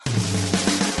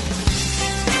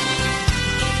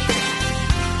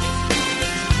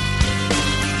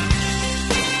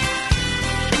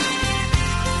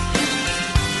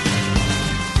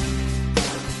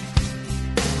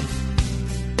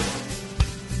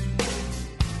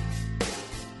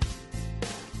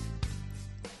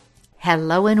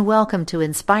Hello and welcome to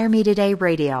Inspire Me Today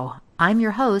Radio. I'm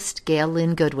your host, Gail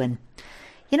Lynn Goodwin.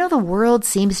 You know, the world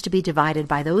seems to be divided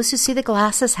by those who see the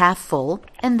glass as half full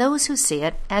and those who see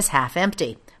it as half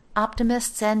empty.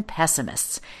 Optimists and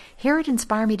pessimists. Here at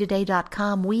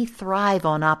InspireMeToday.com, we thrive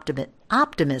on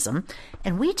optimism,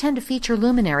 and we tend to feature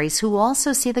luminaries who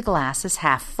also see the glass as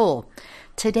half full.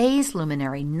 Today's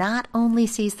luminary not only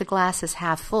sees the glass as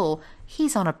half full,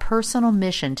 he's on a personal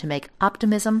mission to make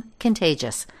optimism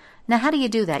contagious. Now, how do you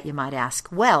do that, you might ask?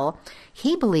 Well,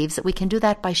 he believes that we can do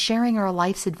that by sharing our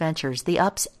life's adventures, the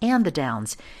ups and the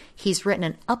downs. He's written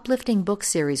an uplifting book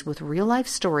series with real-life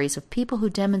stories of people who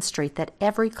demonstrate that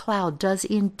every cloud does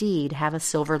indeed have a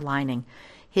silver lining.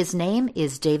 His name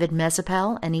is David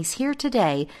Mezzapelle, and he's here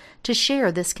today to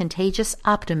share this contagious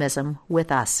optimism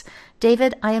with us.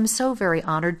 David, I am so very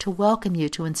honored to welcome you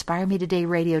to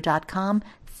InspireMeTodayRadio.com.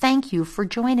 Thank you for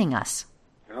joining us.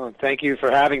 Oh, thank you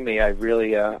for having me. I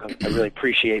really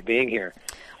appreciate being here.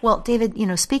 Well, David,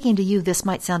 speaking to you, this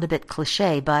might sound a bit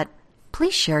cliche, but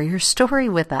please share your story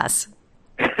with us.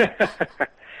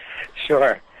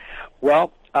 Sure.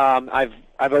 Well, I've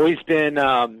always been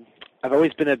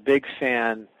a big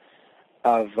fan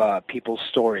of people's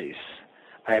stories.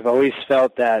 I've always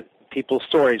felt that people's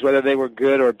stories, whether they were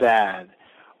good or bad,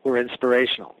 were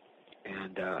inspirational.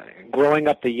 And growing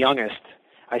up the youngest,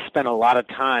 I spent a lot of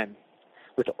time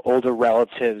with older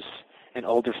relatives and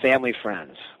older family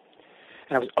friends.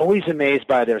 And I was always amazed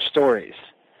by their stories.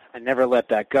 I never let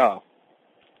that go.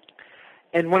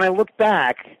 And when I look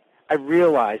back, I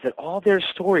realized that all their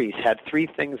stories had three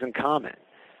things in common.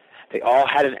 They all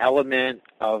had an element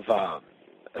of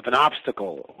an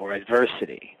obstacle or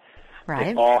adversity. Right.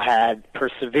 They all had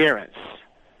perseverance.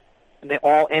 And they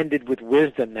all ended with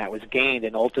wisdom that was gained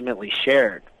and ultimately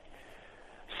shared.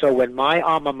 So when my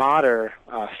alma mater,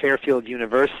 Fairfield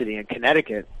University in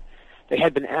Connecticut, they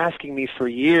had been asking me for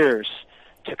years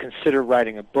to consider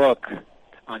writing a book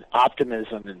on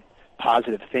optimism and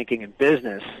positive thinking in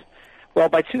business, well,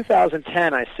 by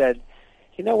 2010 I said,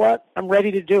 you know what, I'm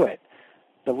ready to do it.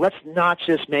 But let's not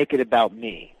just make it about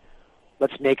me.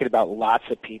 Let's make it about lots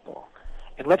of people.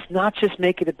 And let's not just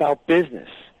make it about business,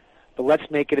 but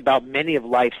let's make it about many of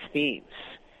life's themes,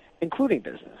 including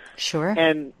business. Sure.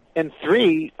 And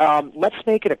three, let's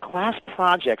make it a class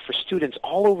project for students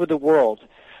all over the world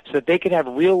so that they can have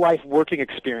real-life working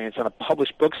experience on a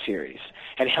published book series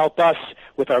and help us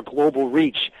with our global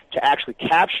reach to actually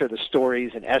capture the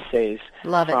stories and essays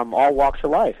from all walks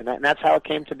of life. And that's how it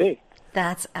came to be.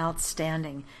 That's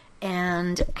outstanding.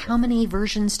 And how many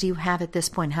versions do you have at this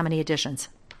point? How many editions?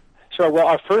 Sure. Well,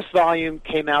 our first volume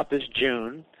came out this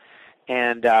June,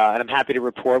 and I'm happy to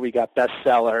report we got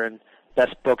bestseller and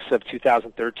Best Books of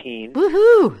 2013.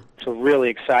 Woohoo! So really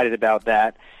excited about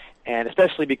that, and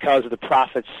especially because of the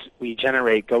profits we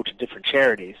generate go to different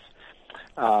charities.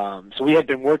 So we had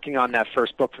been working on that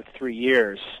first book for 3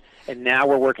 years, and now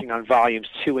we're working on volumes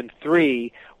 2 and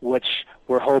 3, which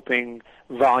we're hoping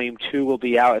volume 2 will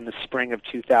be out in the spring of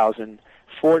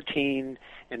 2014,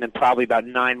 and then probably about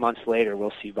 9 months later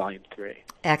we'll see volume 3.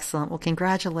 Excellent. Well,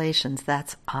 congratulations.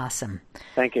 That's awesome.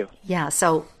 Thank you. Yeah,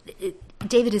 so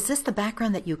David, is this the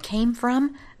background that you came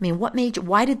from? I mean,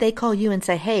 why did they call you and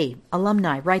say, hey,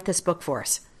 alumni, write this book for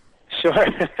us? Sure.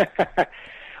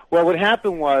 Well, what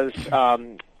happened was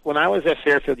when I was at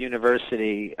Fairfield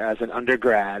University as an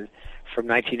undergrad from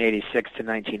 1986 to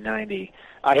 1990,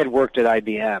 I had worked at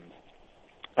IBM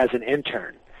as an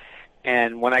intern.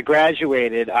 And when I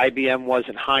graduated, IBM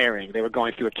wasn't hiring. They were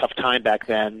going through a tough time back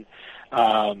then.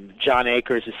 John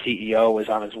Akers, the CEO, was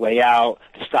on his way out.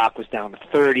 The stock was down to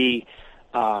 30.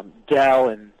 Dell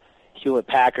and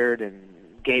Hewlett-Packard and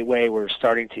Gateway were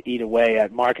starting to eat away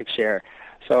at market share.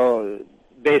 So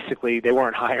basically, they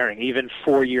weren't hiring, even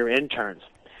 4-year interns.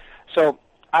 So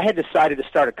I had decided to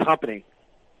start a company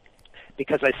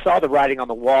because I saw the writing on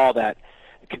the wall that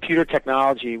computer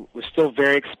technology was still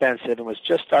very expensive and was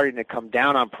just starting to come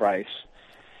down on price.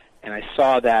 And I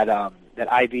saw that that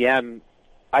IBM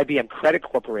Credit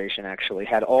Corporation actually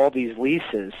had all these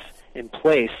leases in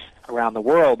place around the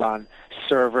world on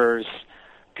servers,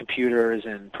 computers,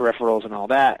 and peripherals and all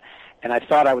that. And I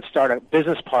thought I would start a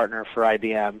business partner for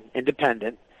IBM,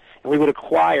 independent, and we would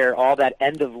acquire all that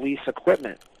end-of-lease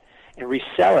equipment and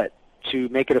resell it to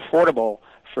make it affordable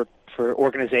for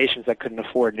organizations that couldn't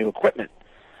afford new equipment.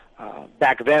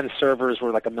 Back then, servers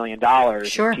were like $1 million.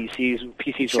 Sure.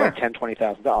 PCs Sure. were like $10,000,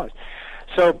 $20,000.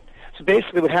 So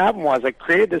basically what happened was I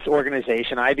created this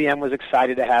organization. IBM was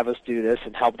excited to have us do this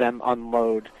and help them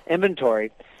unload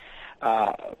inventory.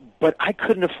 But I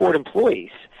couldn't afford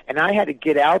employees. And I had to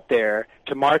get out there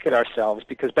to market ourselves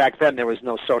because back then there was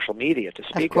no social media to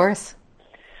speak of. Of course.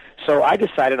 So I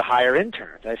decided to hire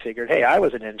interns. I figured, hey, I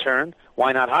was an intern.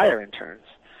 Why not hire interns?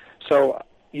 So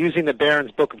using the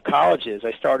Barron's Book of Colleges,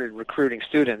 I started recruiting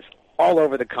students all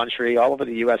over the country, all over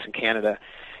the U.S. and Canada,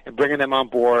 and bringing them on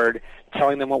board,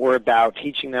 telling them what we're about,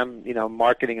 teaching them,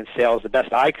 marketing and sales the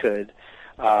best I could,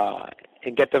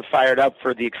 and get them fired up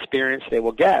for the experience they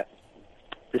will get.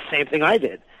 The same thing I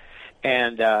did.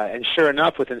 And sure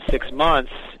enough, within 6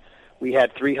 months, we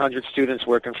had 300 students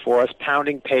working for us,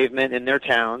 pounding pavement in their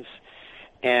towns,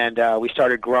 and we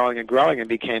started growing and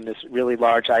became this really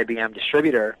large IBM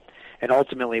distributor. And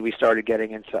ultimately, we started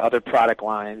getting into other product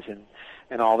lines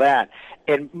and all that.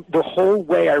 And the whole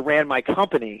way I ran my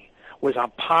company was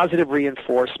on positive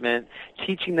reinforcement,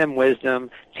 teaching them wisdom,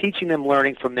 teaching them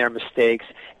learning from their mistakes,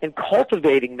 and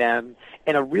cultivating them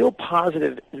in a real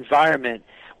positive environment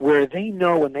where they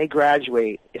know when they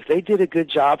graduate, if they did a good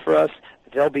job for us,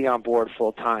 they'll be on board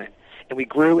full time. And we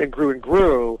grew and grew and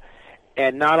grew,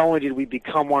 and not only did we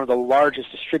become one of the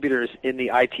largest distributors in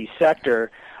the IT sector,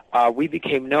 we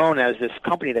became known as this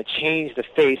company that changed the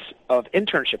face of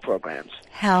internship programs.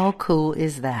 How cool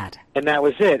is that? And that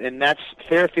was it. And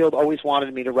Fairfield always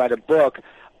wanted me to write a book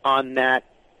on that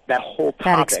whole topic.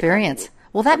 That experience.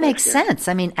 Well, that makes sense.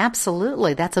 I mean,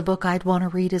 absolutely. That's a book I'd want to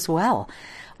read as well.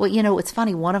 Well, it's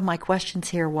funny. One of my questions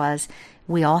here was,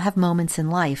 we all have moments in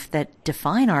life that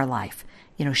define our life.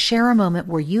 Share a moment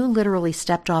where you literally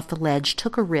stepped off the ledge,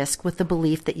 took a risk with the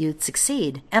belief that you'd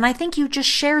succeed. And I think you just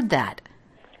shared that.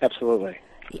 Absolutely.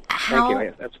 Thank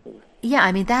you. Absolutely. Yeah,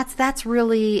 I mean, that's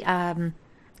really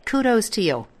kudos to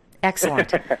you.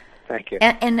 Excellent. Thank you.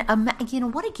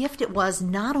 And what a gift it was,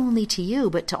 not only to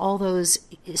you, but to all those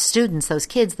students, those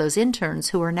kids, those interns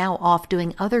who are now off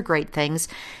doing other great things.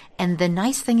 And the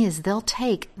nice thing is they'll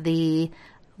take the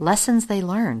lessons they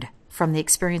learned from the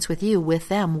experience with you with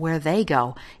them where they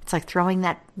go. It's like throwing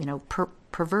that,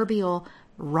 proverbial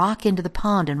rock into the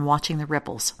pond and watching the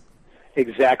ripples.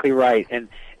 Exactly right. And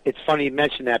it's funny you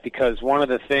mention that, because one of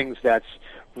the things that's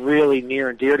really near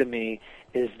and dear to me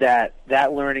is that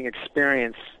learning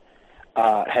experience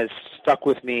has stuck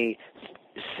with me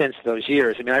since those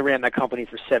years. I mean, I ran that company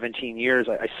for 17 years.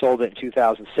 I sold it in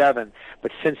 2007.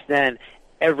 But since then,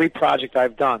 every project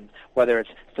I've done, whether it's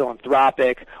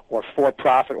philanthropic or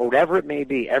for-profit or whatever it may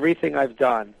be, everything I've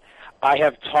done, I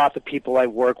have taught the people I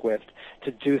work with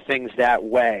to do things that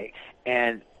way.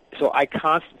 And so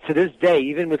to this day,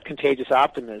 even with contagious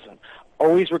optimism,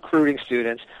 always recruiting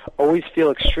students, always feel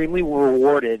extremely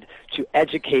rewarded to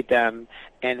educate them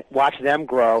and watch them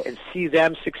grow and see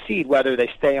them succeed, whether they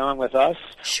stay on with us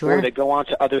or they go on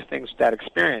to other things with that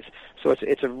experience. So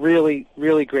it's a really,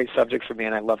 really great subject for me,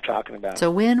 and I love talking about it. It's a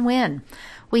win-win.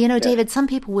 Well, David, some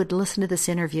people would listen to this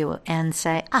interview and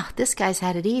say, this guy's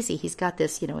had it easy. He's got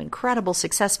this, incredible,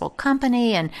 successful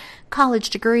company and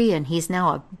college degree, and he's now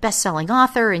a best-selling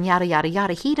author and yada, yada,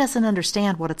 yada. He doesn't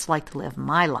understand what it's like to live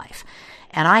my life.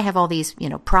 And I have all these,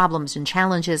 problems and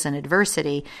challenges and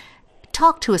adversity.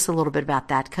 Talk to us a little bit about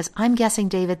that, because I'm guessing,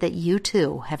 David, that you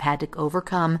too have had to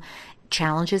overcome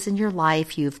challenges in your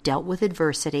life. You've dealt with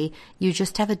adversity. You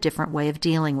just have a different way of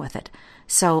dealing with it.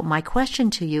 So my question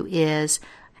to you is,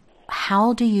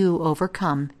 how do you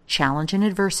overcome challenge and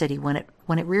adversity when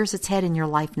it rears its head in your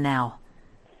life now?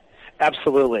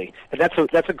 Absolutely. And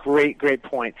that's a great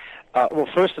point. Well,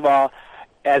 first of all,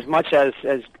 as much as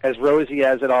rosy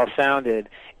as it all sounded,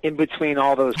 in between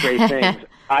all those great things,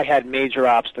 I had major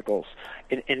obstacles.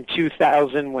 In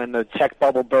 2000, when the tech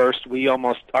bubble burst,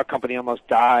 our company almost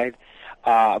died.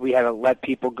 We had to let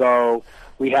people go.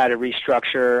 We had to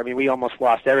restructure. I mean, we almost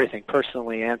lost everything,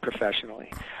 personally and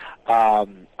professionally.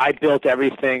 I built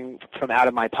everything from out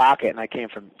of my pocket, and I came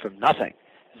from nothing,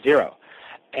 zero.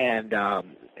 And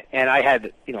I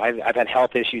had, I've had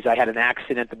health issues. I had an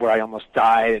accident where I almost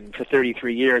died, and for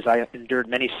 33 years I endured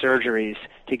many surgeries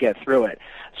to get through it.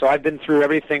 So I've been through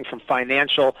everything from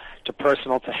financial to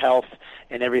personal to health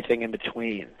and everything in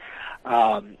between.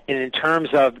 And in terms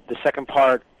of the second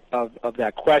part of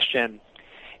that question,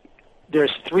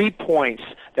 there's 3 points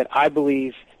that I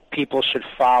believe people should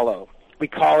follow. We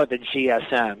call it the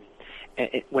GSM.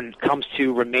 When it comes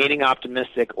to remaining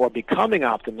optimistic or becoming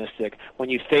optimistic when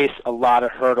you face a lot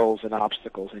of hurdles and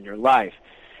obstacles in your life.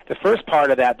 The first part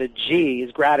of that, the G,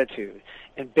 is gratitude.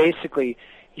 And basically,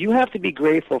 you have to be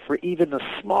grateful for even the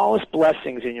smallest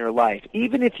blessings in your life.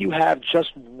 Even if you have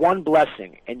just one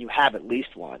blessing, and you have at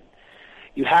least one,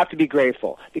 you have to be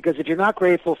grateful. Because if you're not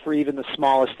grateful for even the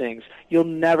smallest things, you'll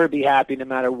never be happy no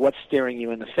matter what's staring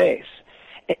you in the face.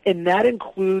 And that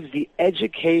includes the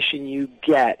education you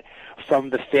get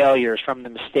from the failures, from the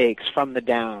mistakes, from the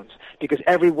downs, because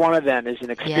every one of them is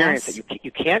an experience that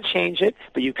you can't change it,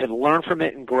 but you can learn from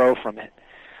it and grow from it.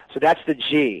 So that's the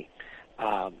G.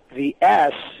 The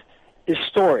S is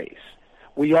stories.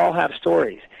 We all have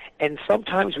stories. And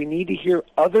sometimes we need to hear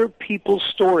other people's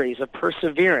stories of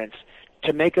perseverance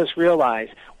to make us realize,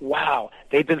 wow,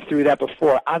 they've been through that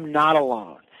before. I'm not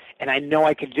alone. And I know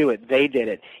I could do it. They did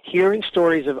it. Hearing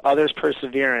stories of others'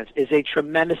 perseverance is a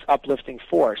tremendous uplifting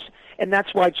force. And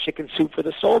that's why Chicken Soup for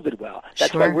the Soul did well.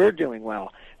 That's why we're doing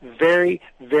well. Very,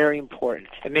 very important.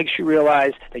 It makes you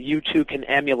realize that you too can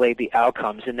emulate the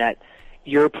outcomes and that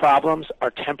your problems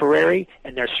are temporary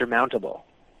and they're surmountable.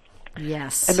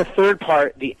 Yes. And the third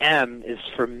part, the M, is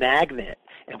for magnet.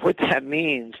 And what that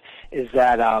means is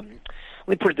that, let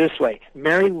me put it this way,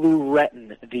 Mary Lou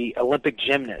Retton, the Olympic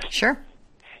gymnast, Sure.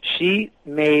 she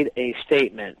made a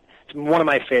statement. It's one of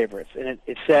my favorites, and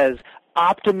it says,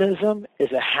 optimism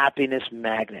is a happiness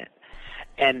magnet.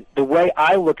 And the way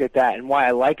I look at that and why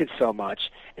I like it so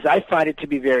much is I find it to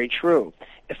be very true.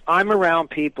 If I'm around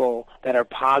people that are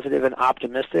positive and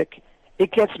optimistic,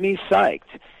 it gets me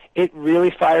psyched. It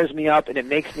really fires me up, and it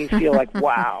makes me feel like,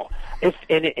 wow.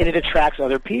 And it attracts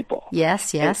other people.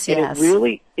 Yes. And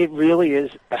it really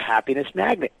is a happiness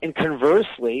magnet. And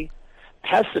conversely,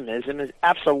 pessimism is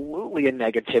absolutely a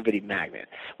negativity magnet.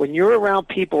 When you're around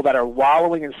people that are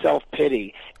wallowing in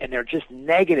self-pity and they're just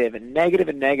negative and negative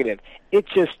and negative, it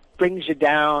just brings you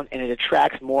down and it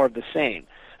attracts more of the same.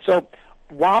 So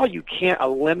while you can't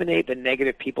eliminate the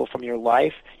negative people from your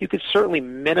life, you could certainly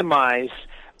minimize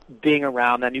being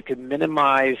around them. You can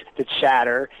minimize the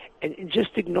chatter and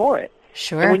just ignore it.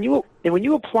 Sure. And when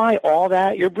you apply all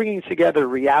that, you're bringing together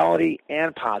reality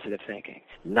and positive thinking.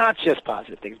 Not just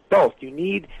positive things, both. You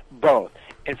need both.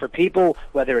 And for people,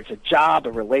 whether it's a job,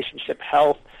 a relationship,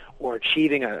 health, or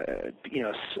achieving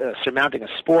surmounting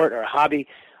a sport or a hobby,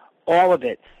 all of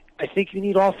it, I think you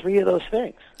need all three of those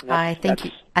things. I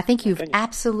think you've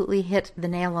absolutely hit the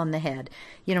nail on the head.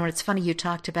 You know, it's funny, you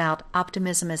talked about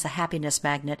optimism as a happiness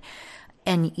magnet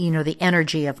and, the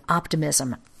energy of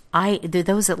optimism.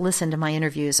 Those that listen to my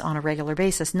interviews on a regular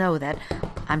basis know that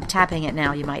I'm tapping it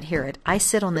now. You might hear it. I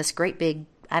sit on this great big,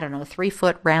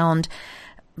 3-foot round,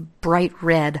 bright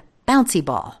red bouncy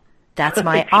ball. That's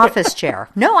my office chair.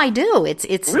 No, I do.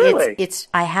 It's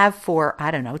I have for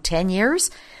 10 years.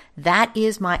 That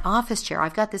is my office chair.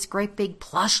 I've got this great big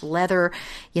plush leather,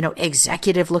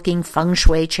 executive looking feng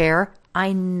shui chair.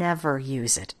 I never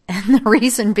use it. And the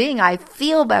reason being, I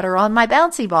feel better on my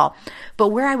bouncy ball. But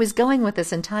where I was going with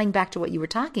this and tying back to what you were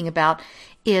talking about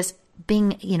is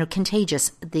being,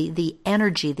 contagious, the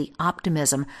energy, the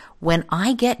optimism. When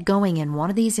I get going in one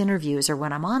of these interviews or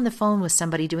when I'm on the phone with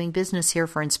somebody doing business here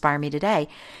for Inspire Me Today,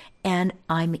 and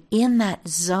I'm in that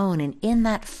zone and in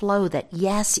that flow that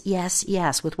yes, yes,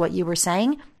 yes, with what you were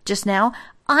saying just now,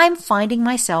 I'm finding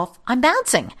myself, I'm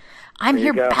bouncing. I'm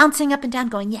here bouncing up and down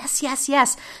going, yes, yes,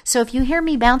 yes. So if you hear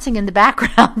me bouncing in the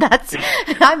background, that's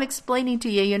I'm explaining to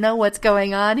you, what's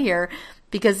going on here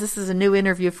because this is a new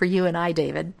interview for you and I,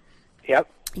 David. Yep.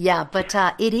 Yeah, but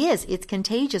it's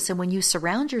contagious. And when you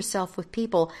surround yourself with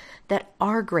people that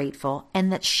are grateful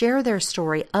and that share their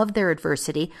story of their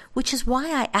adversity, which is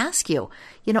why I ask you,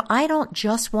 I don't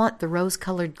just want the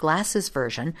rose-colored glasses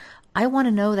version. I want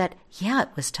to know that, yeah, it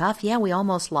was tough. Yeah, we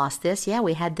almost lost this. Yeah,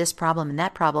 we had this problem and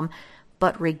that problem.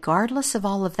 But regardless of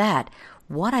all of that,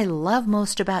 what I love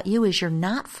most about you is you're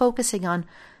not focusing on,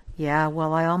 yeah,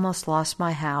 well, I almost lost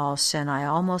my house and I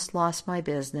almost lost my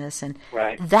business. And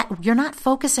that you're not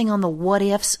focusing on the what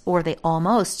ifs or the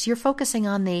almosts. You're focusing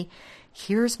on the,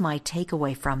 here's my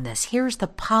takeaway from this. Here's the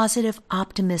positive,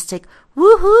 optimistic,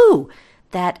 woohoo,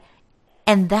 that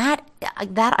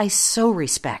I so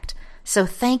respect. So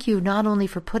thank you not only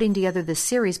for putting together this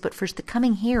series, but for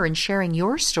coming here and sharing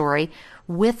your story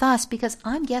with us, because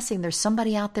I'm guessing there's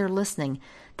somebody out there listening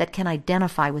that can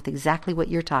identify with exactly what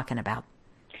you're talking about.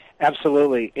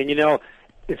 Absolutely. And,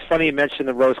 it's funny you mentioned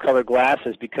the rose-colored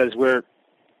glasses because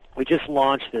we just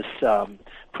launched this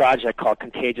project called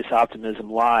Contagious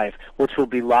Optimism Live, which will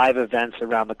be live events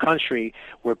around the country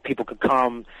where people could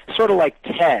come sort of like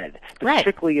TED, but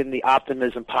strictly in the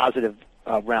optimism, positive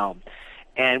realm.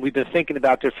 And we've been thinking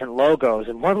about different logos.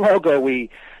 And one logo we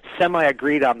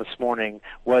semi-agreed on this morning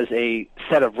was a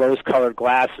set of rose-colored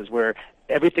glasses where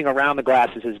everything around the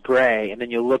glasses is gray, and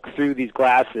then you look through these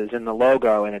glasses in the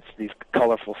logo, and it's these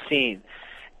colorful scene.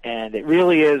 And it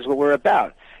really is what we're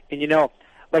about. And,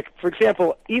 like, for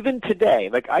example, even today,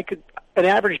 an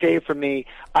average day for me,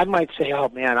 I might say, oh,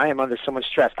 man, I am under so much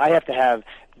stress. I have to have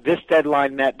this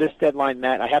deadline met,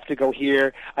 I have to go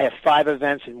here. I have 5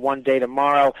 events in one day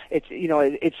tomorrow.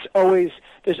 There's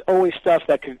always stuff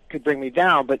that could bring me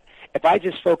down. But if I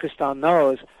just focused on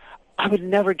those, I would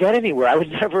never get anywhere. I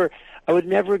would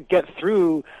never get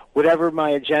through whatever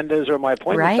my agendas or my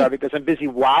appointments are because I'm busy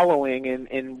wallowing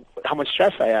in how much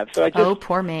stress I have. So I just, oh,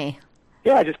 poor me.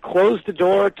 Yeah, I just close the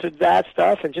door to that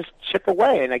stuff and just chip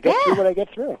away, and I get through what I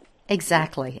get through.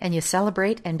 Exactly. And you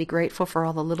celebrate and be grateful for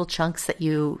all the little chunks that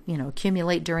you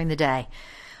accumulate during the day.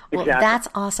 Well, exactly. That's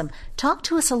awesome. Talk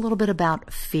to us a little bit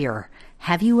about fear.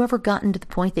 Have you ever gotten to the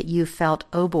point that you felt,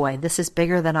 oh boy, this is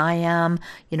bigger than I am,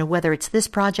 whether it's this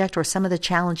project or some of the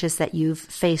challenges that you've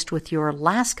faced with your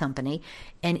last company?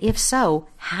 And if so,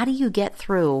 how do you get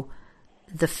through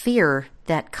the fear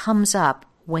that comes up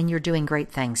when you're doing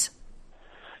great things?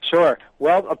 Sure.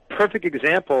 Well, a perfect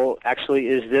example actually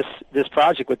is this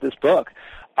project with this book.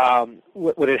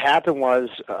 What had happened was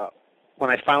when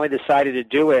I finally decided to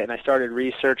do it and I started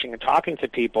researching and talking to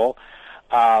people,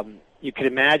 you could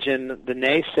imagine the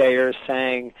naysayers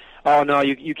saying, oh, no,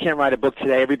 you can't write a book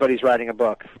today. Everybody's writing a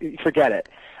book. Forget it.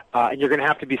 And you're going to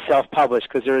have to be self-published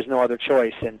because there is no other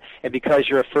choice. And because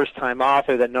you're a first-time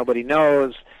author that nobody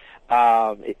knows,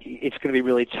 it's going to be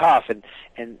really tough,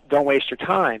 and don't waste your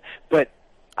time. But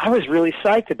I was really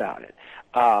psyched about it.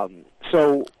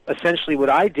 So essentially what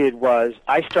I did was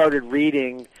I started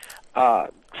reading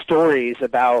stories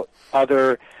about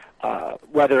other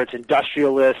whether it's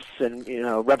industrialists and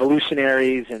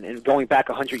revolutionaries and going back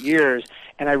 100 years,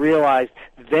 and I realized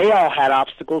they all had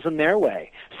obstacles in their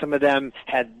way. Some of them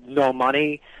had no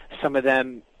money. Some of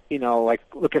them, like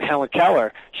look at Helen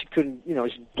Keller. She couldn't,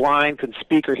 was blind, couldn't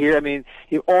speak or hear. I mean,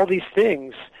 all these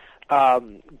things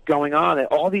going on, and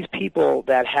all these people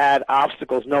that had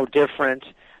obstacles, no different,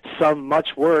 some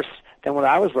much worse than what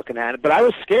I was looking at. But I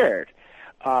was scared.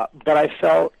 But I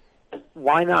felt,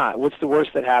 why not? What's the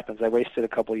worst that happens? I wasted a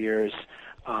couple years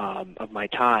of my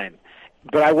time.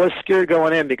 But I was scared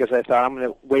going in because I thought I'm going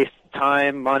to waste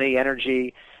time, money,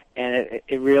 energy, and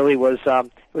it really was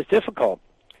difficult.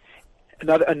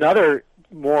 Another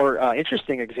more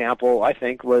interesting example, I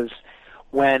think, was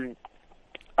when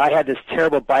I had this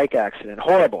terrible bike accident,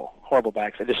 horrible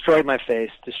bike accident. Destroyed my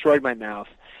face, destroyed my mouth,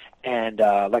 and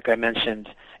like I mentioned,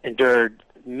 endured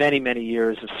many, many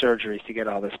years of surgeries to get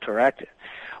all this corrected.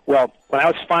 Well, when I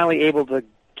was finally able to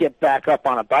get back up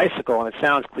on a bicycle, and it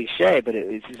sounds cliche, but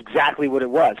it's exactly what it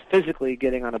was, physically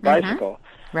getting on a bicycle,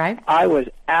 right? I was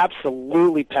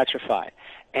absolutely petrified.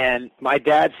 And my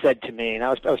dad said to me, and I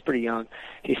was pretty young,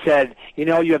 he said,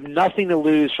 you have nothing to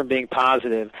lose from being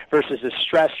positive versus the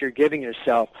stress you're giving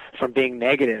yourself from being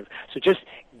negative. So just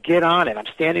get on it. I'm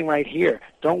standing right here.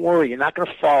 Don't worry. You're not going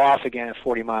to fall off again at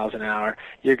 40 miles an hour.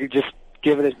 You're just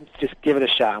give it a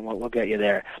shot, and we'll get you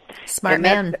there. Smart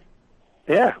man.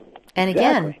 Yeah. And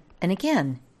exactly.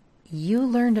 again, you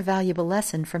learned a valuable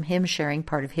lesson from him sharing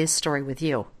part of his story with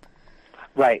you.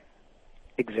 Right.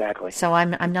 Exactly. So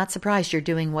I'm not surprised you're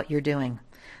doing what you're doing.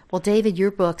 Well, David,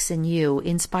 your books and you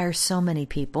inspire so many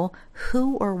people.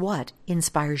 Who or what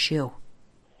inspires you?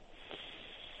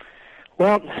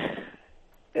 Well,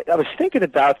 I was thinking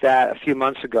about that a few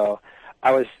months ago.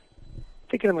 I was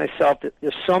thinking to myself that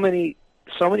there's so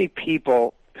many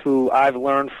people who I've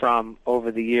learned from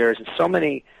over the years, and so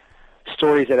many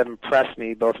stories that have impressed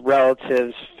me, both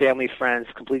relatives, family, friends,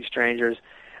 complete strangers,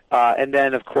 and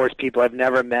then, of course, people I've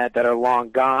never met that are long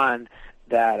gone,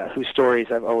 that whose stories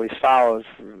I've always followed,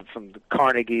 from the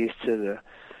Carnegies to the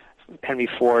Henry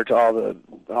Ford to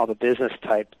all the business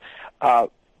type.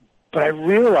 But I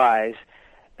realize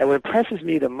that what impresses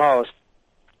me the most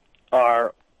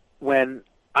are when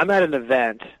I'm at an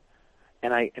event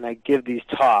and I give these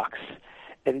talks,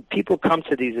 and people come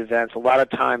to these events. A lot of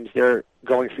times they're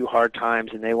going through hard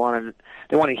times, and they want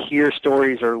to hear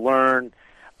stories or learn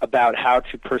about how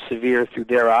to persevere through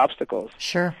their obstacles.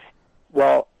 Sure.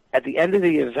 Well, at the end of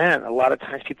the event, a lot of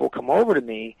times people come over to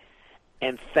me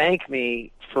and thank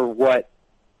me for what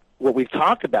we've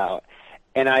talked about.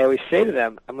 And I always say to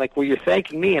them, I'm like, well, you're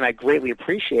thanking me, and I greatly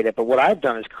appreciate it, but what I've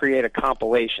done is create a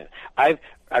compilation. I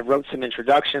wrote some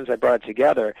introductions, I brought it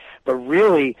together, but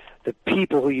really the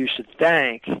people who you should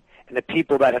thank and the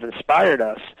people that have inspired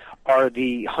us are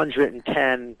the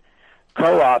 110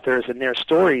 co-authors and their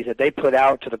stories that they put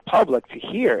out to the public to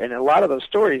hear. And a lot of those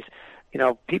stories,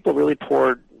 people really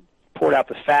poured out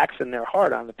the facts in their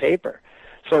heart on the paper.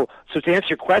 So to answer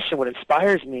your question, what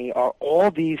inspires me are all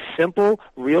these simple,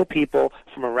 real people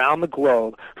from around the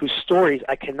globe whose stories,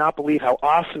 I cannot believe how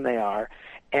awesome they are,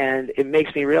 and it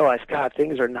makes me realize, God,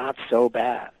 things are not so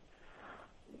bad.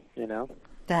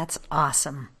 That's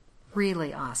awesome.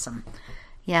 Really awesome.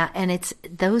 Yeah, and it's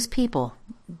those people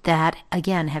that,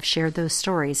 again, have shared those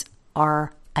stories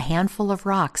are a handful of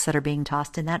rocks that are being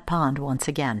tossed in that pond once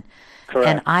again. Correct.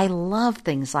 And I love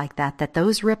things like that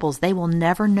those ripples, they will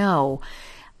never know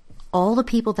all the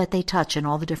people that they touch in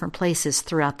all the different places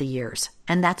throughout the years.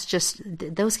 And that's just,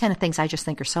 those kind of things I just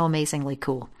think are so amazingly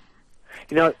cool.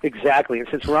 Exactly. And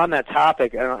since we're on that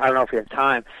topic, I don't know if we have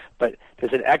time, but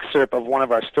there's an excerpt of one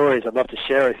of our stories I'd love to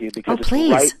share with you because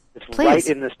please. It's right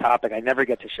in this topic. I never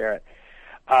get to share it.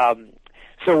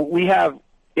 So we have,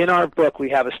 in our book, we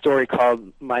have a story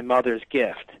called My Mother's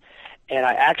Gift. And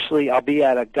I'll be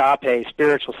at Agape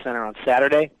Spiritual Center on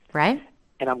Saturday. Right.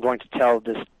 And I'm going to tell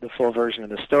the full version of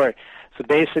the story. So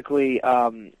basically,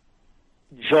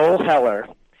 Joel Heller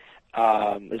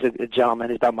is a gentleman.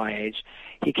 He's about my age.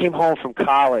 He came home from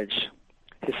college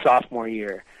his sophomore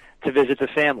year to visit the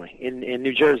family in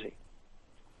New Jersey.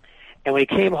 And when he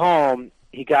came home,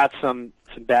 he got some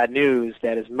bad news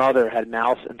that his mother had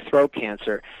mouth and throat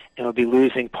cancer and would be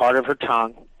losing part of her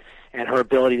tongue and her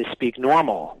ability to speak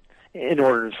normal in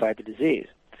order to fight the disease.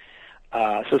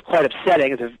 So it's quite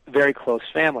upsetting. It's a very close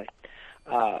family.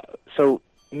 So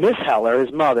Miss Heller,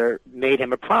 his mother, made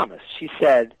him a promise. She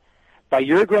said, by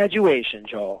your graduation,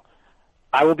 Joel,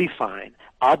 I will be fine.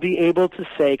 I'll be able to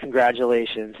say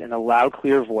congratulations in a loud,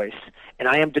 clear voice, and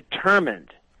I am determined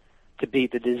to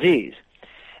beat the disease.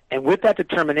 And with that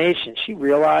determination, she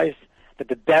realized that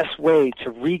the best way to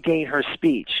regain her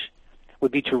speech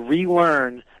would be to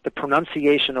relearn the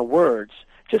pronunciation of words,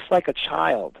 just like a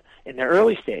child in their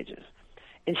early stages.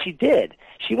 And she did.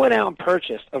 She went out and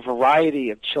purchased a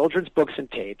variety of children's books and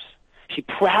tapes. She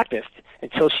practiced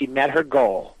until she met her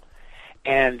goal.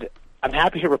 And I'm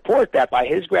happy to report that by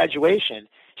his graduation,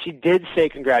 she did say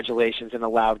congratulations in a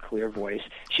loud, clear voice.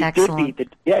 She Excellent.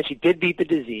 she did beat the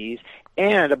disease,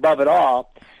 and above it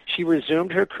all, she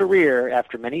resumed her career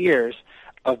after many years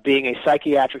of being a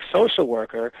psychiatric social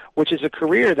worker, which is a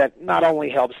career that not only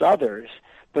helps others,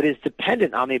 but is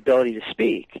dependent on the ability to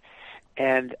speak.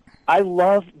 And I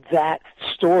love that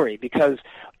story because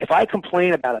if I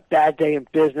complain about a bad day in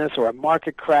business or a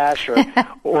market crash or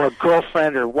or a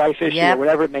girlfriend or wife issue or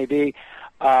whatever it may be,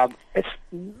 it's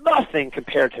nothing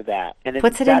compared to that. And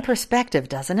puts it in perspective,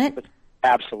 doesn't it?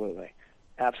 Absolutely,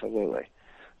 absolutely.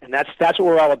 And that's what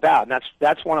we're all about. And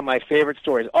that's one of my favorite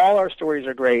stories. All our stories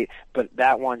are great, but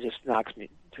that one just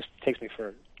takes me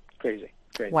for crazy.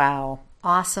 Wow.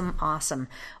 Awesome, awesome.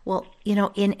 Well,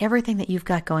 in everything that you've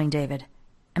got going, David,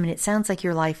 I mean, it sounds like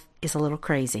your life is a little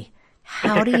crazy.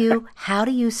 How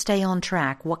do you stay on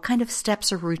track? What kind of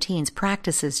steps or routines,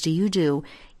 practices do you do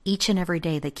each and every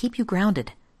day that keep you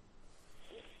grounded?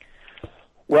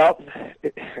 Well,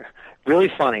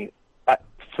 really funny.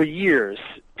 For years,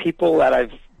 people that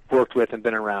I've worked with and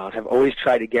been around have always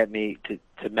tried to get me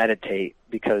to meditate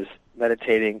because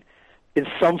meditating in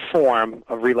some form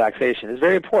of relaxation is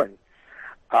very important.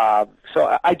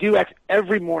 So I do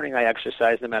every morning I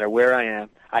exercise no matter where I am.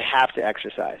 I have to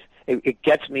exercise. It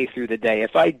gets me through the day.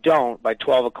 If I don't, by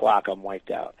 12 o'clock, I'm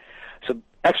wiped out. So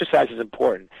exercise is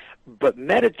important. But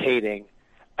meditating,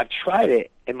 I've tried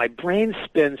it, and my brain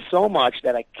spins so much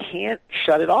that I can't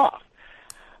shut it off.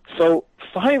 So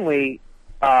finally,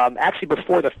 actually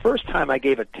before the first time I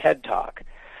gave a TED Talk,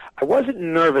 I wasn't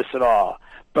nervous at all,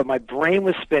 but my brain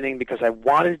was spinning because I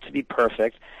wanted it to be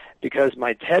perfect, because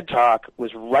my TED Talk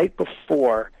was right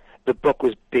before the book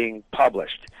was being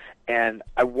published. And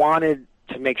I wanted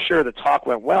to make sure the talk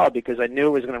went well because I knew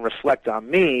it was going to reflect on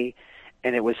me,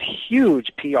 and it was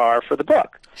huge PR for the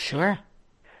book. Sure.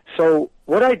 So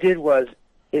what I did was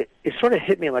it sort of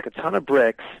hit me like a ton of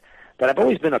bricks that I've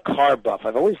always been a car buff.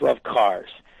 I've always loved cars.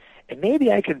 And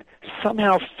maybe I could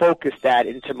somehow focus that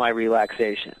into my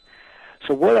relaxation.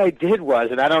 So what I did was,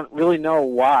 and I don't really know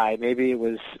why, maybe it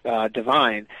was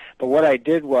divine, but what I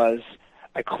did was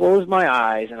I closed my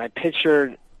eyes and I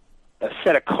pictured a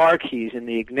set of car keys in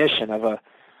the ignition of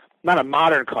not a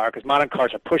modern car, because modern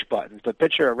cars are push buttons, but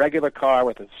picture a regular car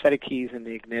with a set of keys in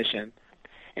the ignition,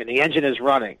 and the engine is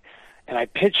running. And I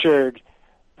pictured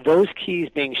those keys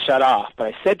being shut off, but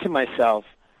I said to myself,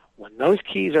 when those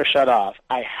keys are shut off,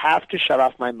 I have to shut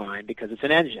off my mind because it's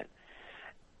an engine.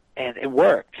 And it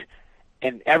worked.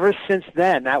 And ever since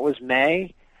then, that was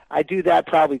May, I do that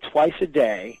probably twice a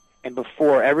day and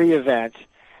before every event,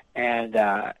 and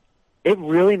it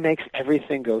really makes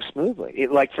everything go smoothly.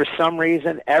 For some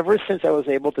reason, ever since I was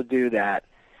able to do that,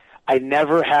 I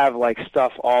never have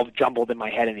stuff all jumbled in my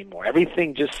head anymore.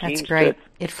 Everything just seems to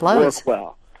it flows. Work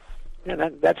well.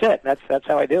 And that's it. That's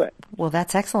how I do it. Well,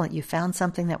 that's excellent. You found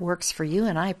something that works for you,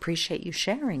 and I appreciate you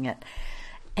sharing it.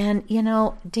 And,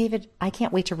 David, I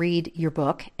can't wait to read your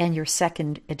book and your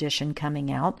second edition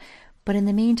coming out. But in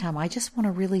the meantime, I just want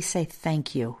to really say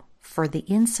thank you for the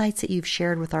insights that you've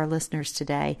shared with our listeners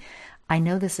today. I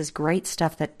know this is great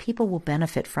stuff that people will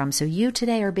benefit from. So you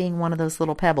today are being one of those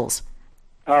little pebbles.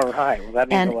 All right. Well, that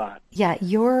means And a lot. yeah,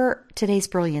 your Today's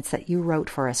Brilliance that you wrote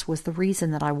for us was the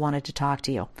reason that I wanted to talk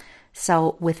to you.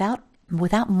 So without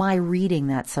my reading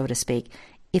that, so to speak,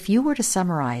 if you were to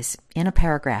summarize in a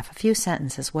paragraph, a few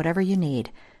sentences, whatever you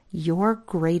need, your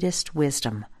greatest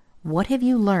wisdom, what have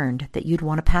you learned that you'd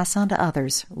want to pass on to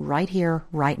others right here,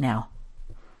 right now?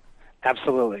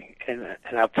 Absolutely. And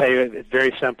I'll tell you, it's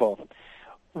very simple.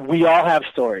 We all have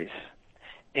stories.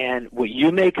 And what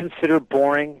you may consider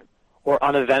boring or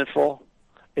uneventful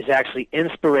is actually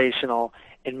inspirational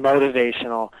and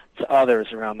motivational to others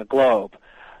around the globe.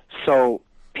 So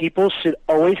people should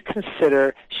always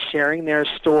consider sharing their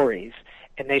stories,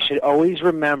 and they should always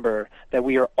remember that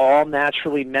we are all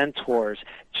naturally mentors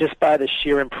just by the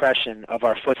sheer impression of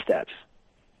our footsteps.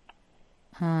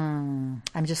 I'm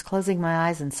just closing my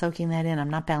eyes and soaking that in. I'm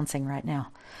not bouncing right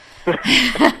now.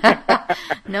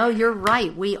 No, you're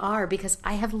right. We are, because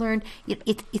I have learned,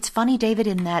 it's funny, David,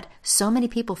 in that so many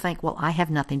people think, well, I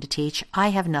have nothing to teach. I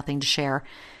have nothing to share.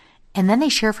 And then they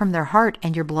share from their heart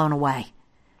and you're blown away.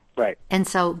 Right. And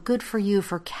so good for you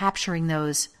for capturing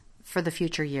those for the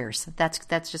future years.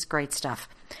 That's just great stuff.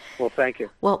 Well, thank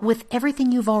you. Well, with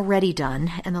everything you've already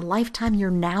done and the lifetime you're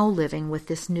now living with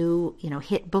this new,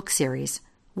 hit book series,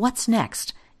 what's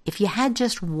next? If you had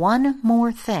just one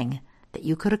more thing that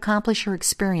you could accomplish or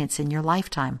experience in your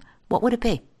lifetime, what would it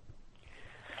be?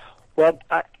 Well,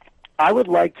 I would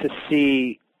like to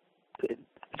see,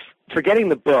 forgetting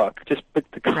the book, just the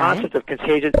concept of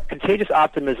contagious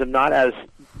optimism, not as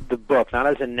the book, not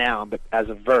as a noun, but as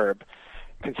a verb.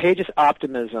 Contagious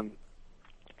optimism,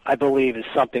 I believe, is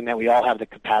something that we all have the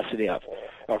capacity of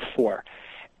or for.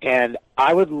 And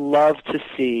I would love to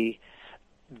see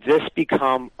this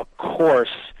become a course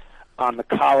on the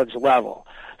college level.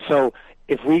 So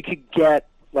if we could get,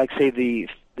 like, say,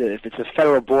 if it's a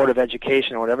Federal Board of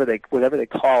Education or whatever they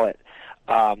call it,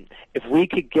 if we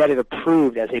could get it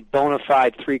approved as a bona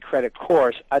fide 3-credit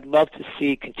course, I'd love to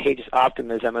see contagious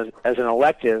optimism as an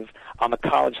elective on the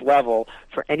college level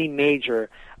for any major,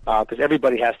 because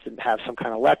everybody has to have some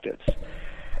kind of electives.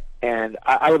 And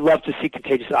I would love to see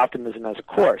contagious optimism as a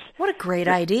course. What a great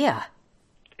idea.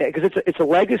 Because it's a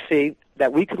legacy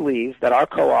that we could leave, that our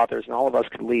co-authors and all of us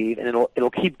could leave, and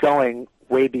it'll keep going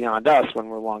way beyond us when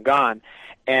we're long gone.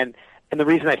 And the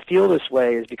reason I feel this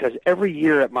way is because every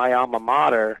year at my alma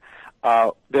mater,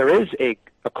 there is a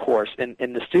course, and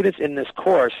the students in this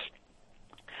course,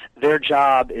 their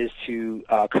job is to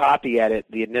copy edit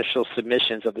the initial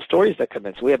submissions of the stories that come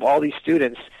in. So we have all these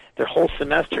students, their whole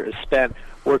semester is spent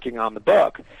working on the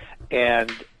book.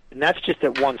 And that's just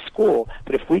at one school.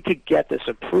 But if we could get this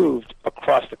approved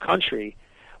across the country,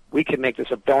 we could make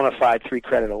this a bona fide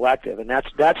 3-credit elective. And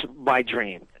that's my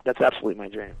dream. That's absolutely my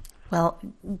dream. Well,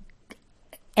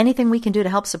 anything we can do to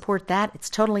help support that, it's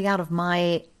totally out of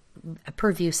my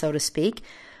purview, so to speak.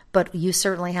 But you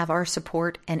certainly have our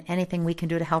support, and anything we can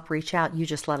do to help reach out, you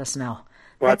just let us know.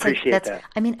 Well, I appreciate that.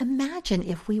 I mean, imagine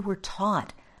if we were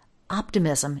taught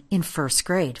optimism in first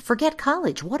grade. Forget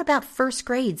college. What about first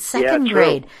grade, second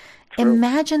grade? True.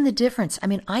 Imagine the difference. I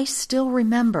mean, I still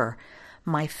remember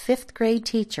my 5th grade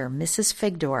teacher, Mrs.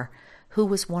 Figdor, who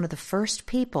was one of the first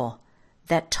people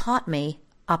that taught me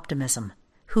optimism,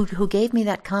 who gave me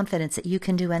that confidence that you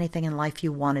can do anything in life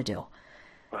you want to do.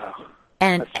 Wow.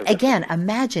 And again,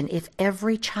 imagine if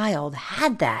every child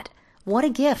had that. What a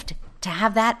gift to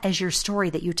have that as your story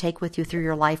that you take with you through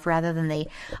your life, rather than the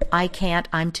I can't,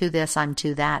 I'm too this, I'm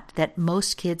too that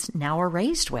most kids now are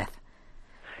raised with.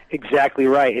 Exactly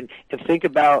right. And think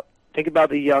about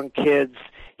the young kids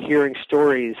hearing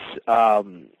stories,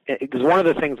 because one of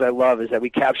the things I love is that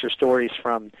we capture stories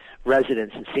from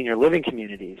residents and senior living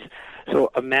communities.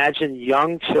 So imagine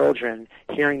young children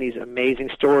hearing these amazing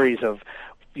stories of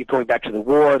going back to the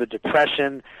war, the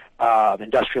Depression,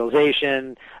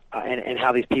 industrialization, and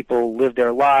how these people lived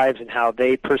their lives and how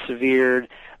they persevered,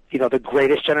 the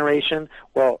greatest generation.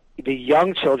 Well, the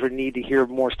young children need to hear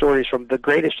more stories from the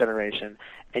greatest generation.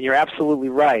 And you're absolutely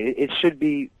right. It should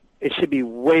be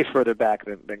way further back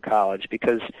than college,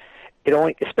 because it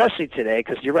only, especially today,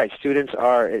 because you're right,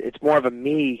 it's more of a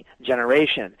me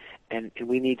generation, and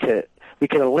we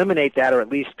can eliminate that, or at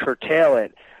least curtail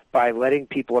it, by letting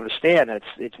people understand that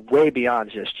it's way beyond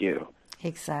just you.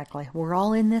 Exactly. We're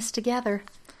all in this together.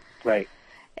 Right.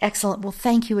 Excellent. Well,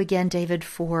 thank you again, David,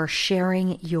 for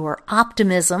sharing your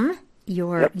optimism,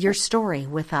 your story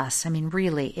with us. I mean,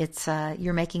 really, it's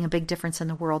you're making a big difference in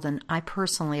the world, and I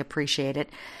personally appreciate it.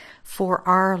 For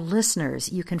our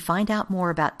listeners, you can find out more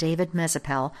about David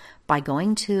Mezzapelle by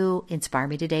going to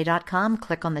inspiremetoday.com,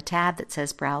 click on the tab that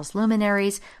says Browse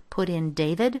Luminaries, put in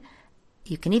David.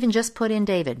 You can even just put in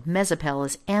David. Mezzapelle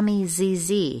is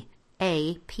Mezzapelle.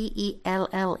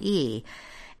 Mezzapelle.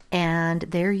 And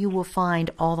there you will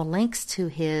find all the links to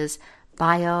his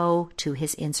bio, to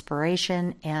his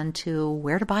inspiration, and to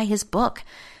where to buy his book.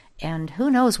 And who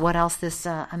knows what else this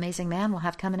amazing man will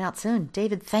have coming out soon.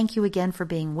 David, thank you again for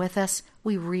being with us.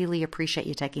 We really appreciate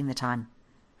you taking the time.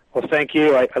 Well, thank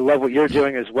you. I love what you're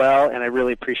doing as well, and I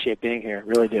really appreciate being here.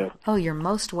 Really do. Oh, you're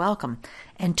most welcome.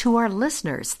 And to our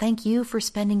listeners, thank you for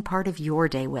spending part of your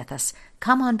day with us.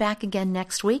 Come on back again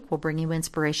next week. We'll bring you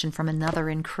inspiration from another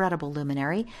incredible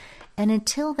luminary. And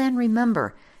until then,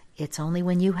 remember, it's only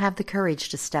when you have the courage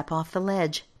to step off the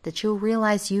ledge that you'll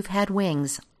realize you've had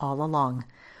wings all along.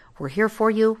 We're here for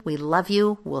you. We love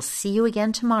you. We'll see you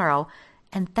again tomorrow.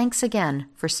 And thanks again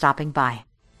for stopping by.